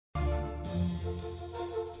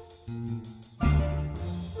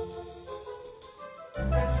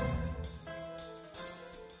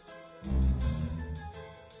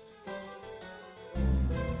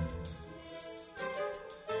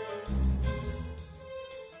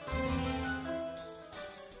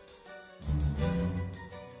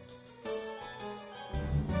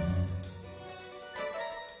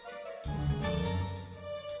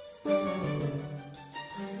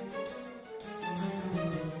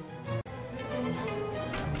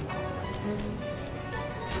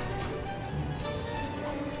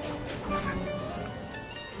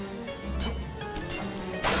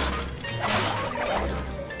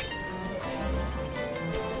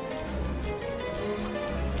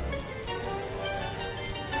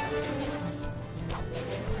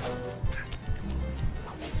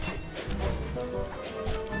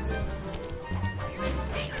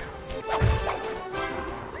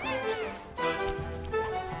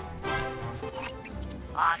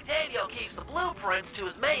To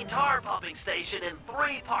his main tar pumping station in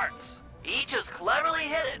 3 parts. Each is cleverly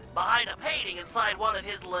hidden behind a painting inside one of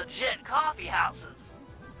his legit coffee houses.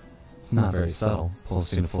 Not very subtle,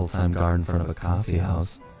 posting a full-time guard in front of a coffee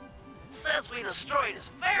house. Since we destroyed his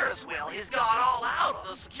Ferris wheel, he's gone all out on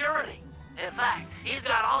the security. In fact, he's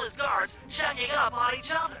got all his guards checking up on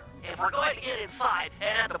each other. If we're going to get inside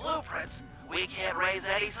and at the blueprints, we can't raise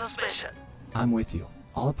any suspicion. I'm with you.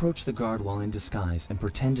 I'll approach the guard while in disguise and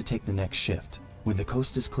pretend to take the next shift. When the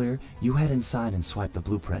coast is clear, you head inside and swipe the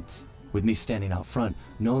blueprints. With me standing out front,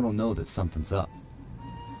 no one will know that something's up.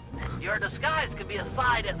 Your disguise can be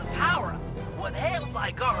assigned as a power-up. When hailed by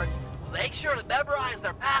guards, make sure to memorize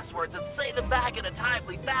their passwords and say them back in a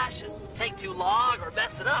timely fashion. Take too long or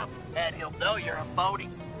mess it up, and he'll know you're a phony.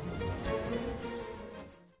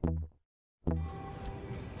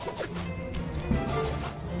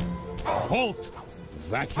 Halt!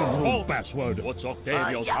 Vacuum room password. What's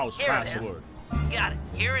Octavio's house password? Got it.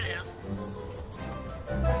 Here it is.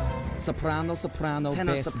 Soprano, soprano,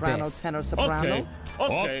 tenor, bass, soprano, bass. tenor, soprano.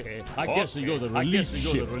 Okay. I guess you're the relief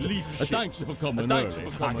shift. Thanks for coming early.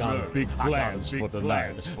 I got big plans for the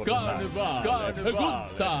night. Carnival.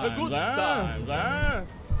 A good time.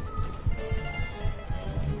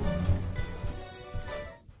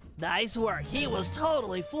 Nice work. He was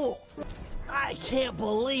totally fooled. I can't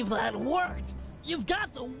believe that worked. You've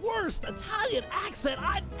got the worst Italian accent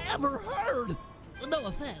I've ever heard. No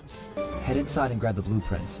offense. Head inside and grab the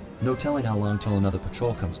blueprints. No telling how long till another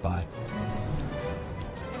patrol comes by.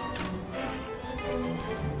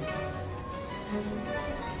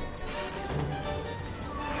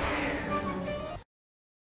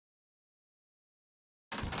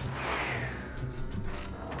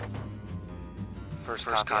 First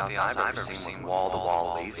coffee house I've ever seen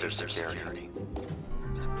wall-to-wall laser security.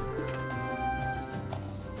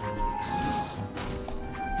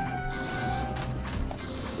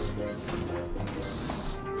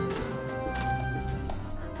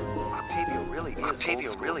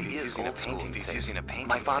 Octavio really is old school if he's using a painting.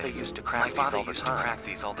 My father used to crack these all the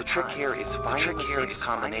time. The trick here is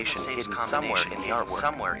finding the safe combination hidden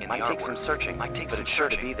somewhere in the artwork. Might take some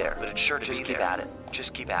searching, but it's sure to be there. Just keep at it.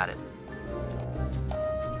 Just keep at it.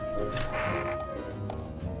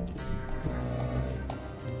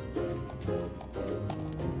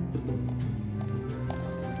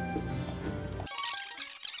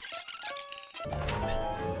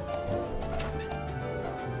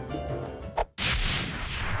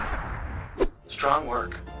 Strong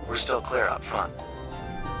work. We're still clear up front.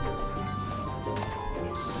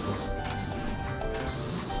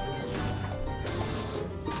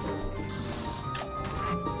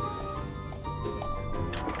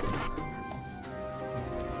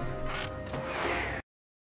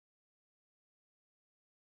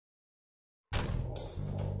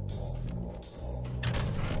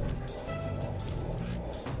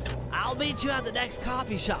 I'll meet you at the next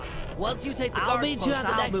coffee shop. Once you take the guards post,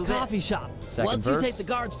 I'll move in. Once you take the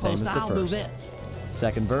guards post, I'll move in.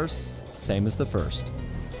 Second verse, same as the first.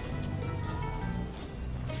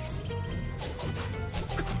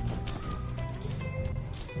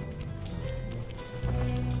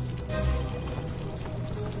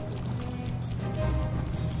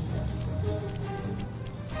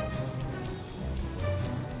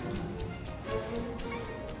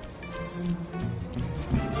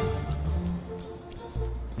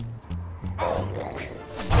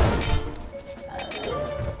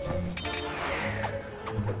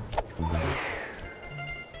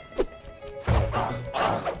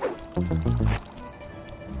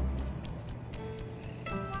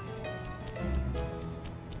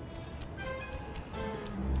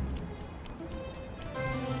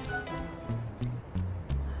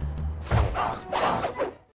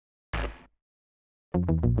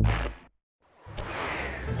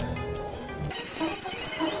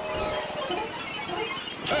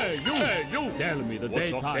 Hey, you! Tell me the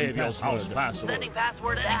daytime password. Sending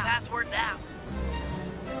password now.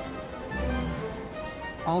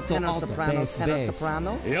 Alto, soprano, bass.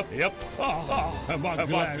 soprano. Yep. Am I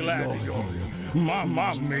glad you're here.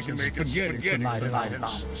 Mom's making spaghetti tonight, and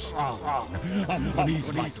I'm gonna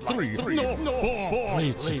eat like 3, 4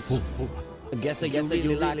 plates of food. I guess you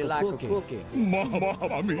really like a cookie.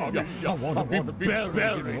 Mamma mia, I wanna be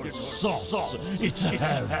buried in sauce. It's a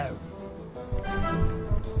have.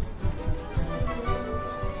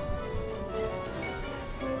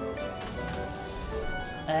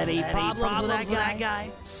 Any problems with that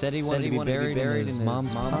guy? Said he wanted to be buried in his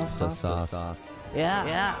mom's pasta sauce.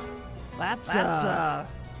 Yeah.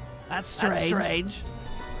 That's strange.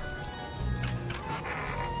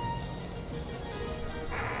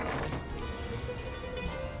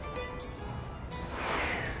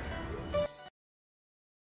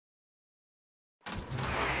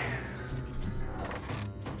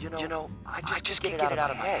 You know, I just can't get it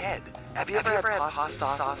out of my head. Have you ever had pasta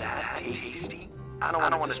sauce that tasty? I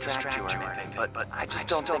don't want to distract you or anything, but I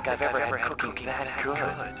just don't think I've ever had cooking that good.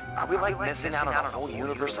 Are we like missing out on a whole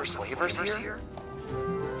universe of flavors here?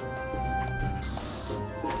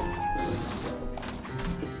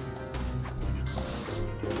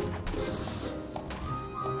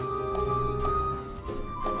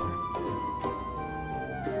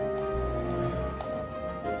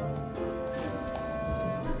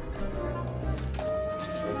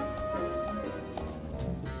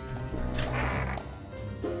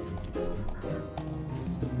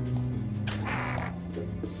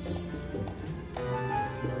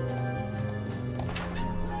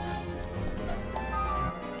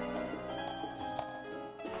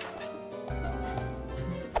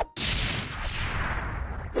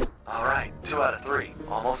 All right, 2 out of 3.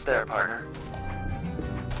 Almost there, partner.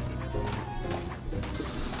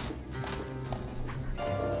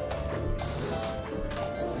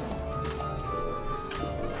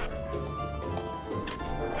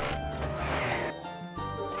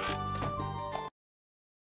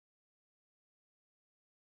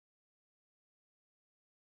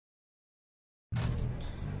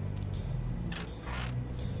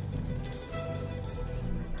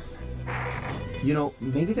 You know,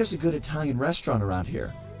 maybe there's a good Italian restaurant around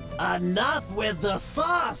here. Enough with the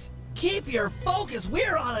sauce! Keep your focus,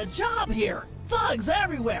 we're on a job here! Thugs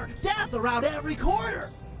everywhere, death around every corner!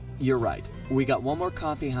 You're right. We got one more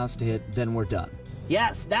coffee house to hit, then we're done.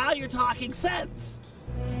 Yes, now you're talking sense!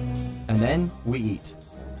 And then we eat.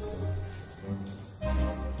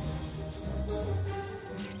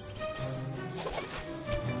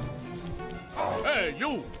 Hey,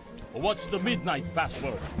 you! What's the midnight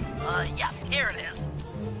password? Yeah, here it is.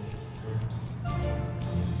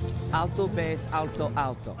 Alto, bass, alto,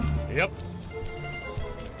 alto. Yep.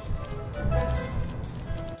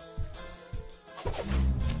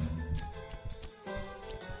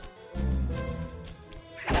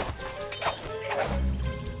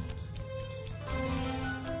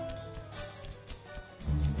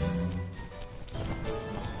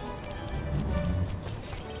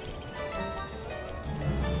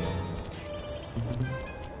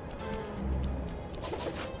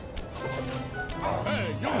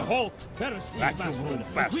 Hey, you halt! Better speak password.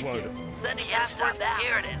 Sending password now.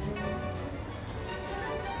 Here it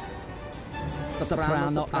is.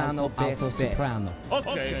 Soprano, alto, bass, soprano.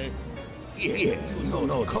 Okay. Yeah, you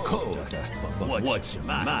know the code. But what's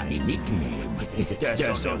my nickname?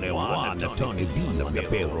 There's only one Tony B on the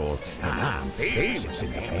payroll, and I'm famous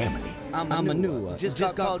in the family. I'm a new,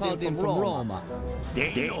 just got called in from Roma.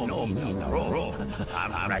 They know me in Rome.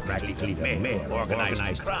 I'm practically the mayor of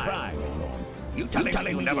organized crime. You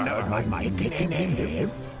telling me never heard my nickname there?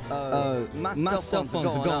 My cell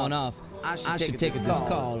phones are going off. I should take this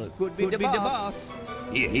call. Could be the boss.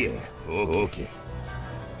 Yeah, okay.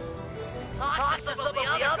 Talk to some of the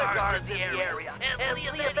other guards in the area and see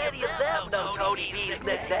if any of them know Tony B's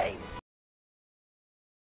nickname.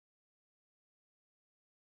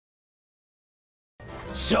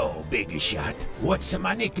 So, Big Shot, what's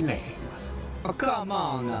my nickname? Oh, come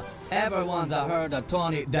on. Everyone's heard of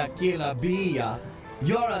Tony the Killer B.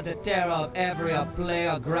 You're the terror of every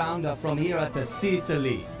player grounder from here to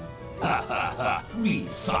Sicily. Ha ha ha, real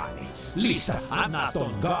funny. Lisa, I'm not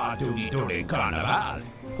on guard during Carnival.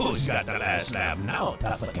 Who's got the last laugh now,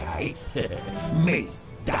 tough guy? Me,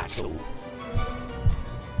 that's who.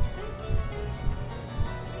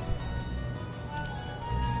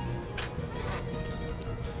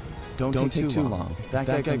 Don't take too long. If that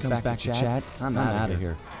guy comes back to chat, I'm out of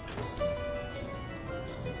here.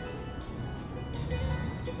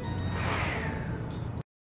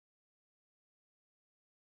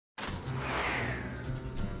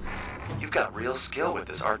 real skill with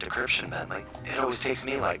this art decryption, Bentley. It always takes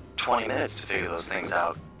me like 20 minutes to figure those things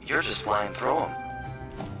out. You're just flying through them.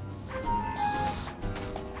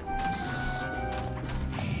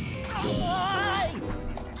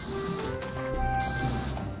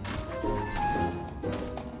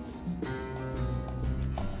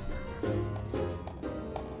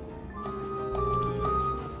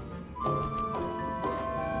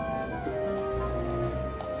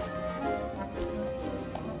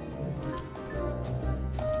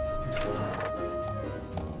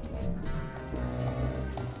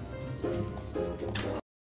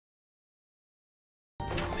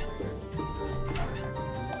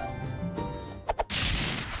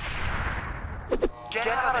 Get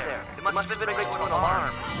out of there! It must have been rigged to an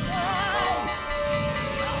alarm.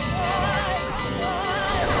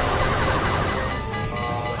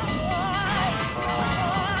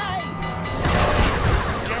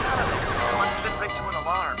 Get out of there! It must have been rigged to an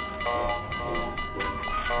alarm.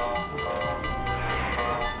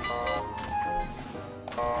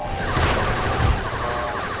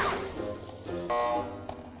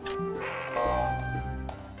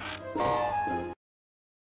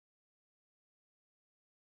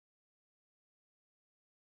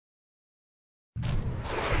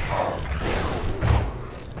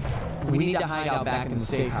 We need to hide out back in the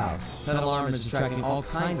safe house. That alarm is distracting all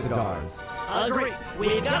kinds of guards. Agree.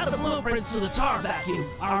 We've got the blueprints to the tar vacuum.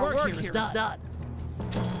 Our work here is done.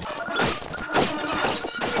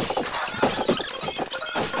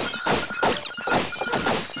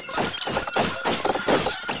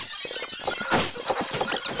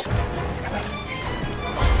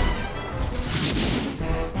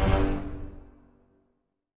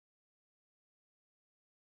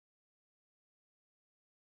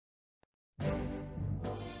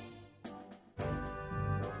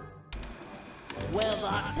 With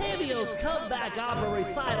Octavio's comeback opera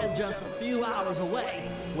recital just a few hours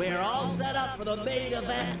away, we're all set up for the main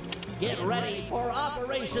event. Get ready for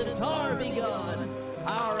Operation Tar Begun.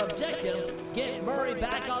 Our objective, get Murray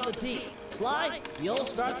back on the team. Sly, you'll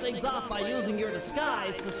start things off by using your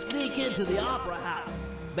disguise to sneak into the opera house.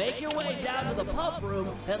 Make your way down to the pump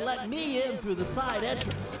room and let me in through the side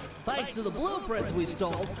entrance. Thanks to the blueprints we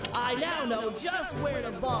stole, I now know just where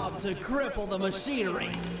to bomb to cripple the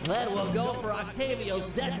machinery. Then we'll go for Octavio's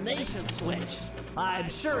detonation switch. I'm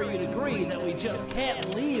sure you'd agree that we just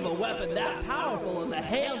can't leave a weapon that powerful in the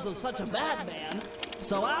hands of such a madman.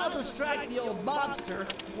 So I'll distract the old monster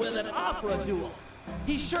with an opera duel.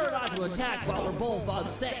 He's sure not to attack while we're both on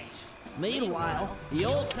stage. Meanwhile,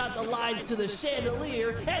 you'll cut the lines to the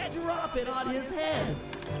chandelier and drop it on his head.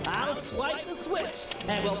 I'll swipe the switch,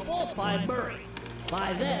 and we'll both find Murray.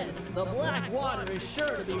 By then, the black water is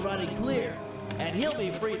sure to be running clear, and he'll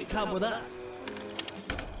be free to come with us.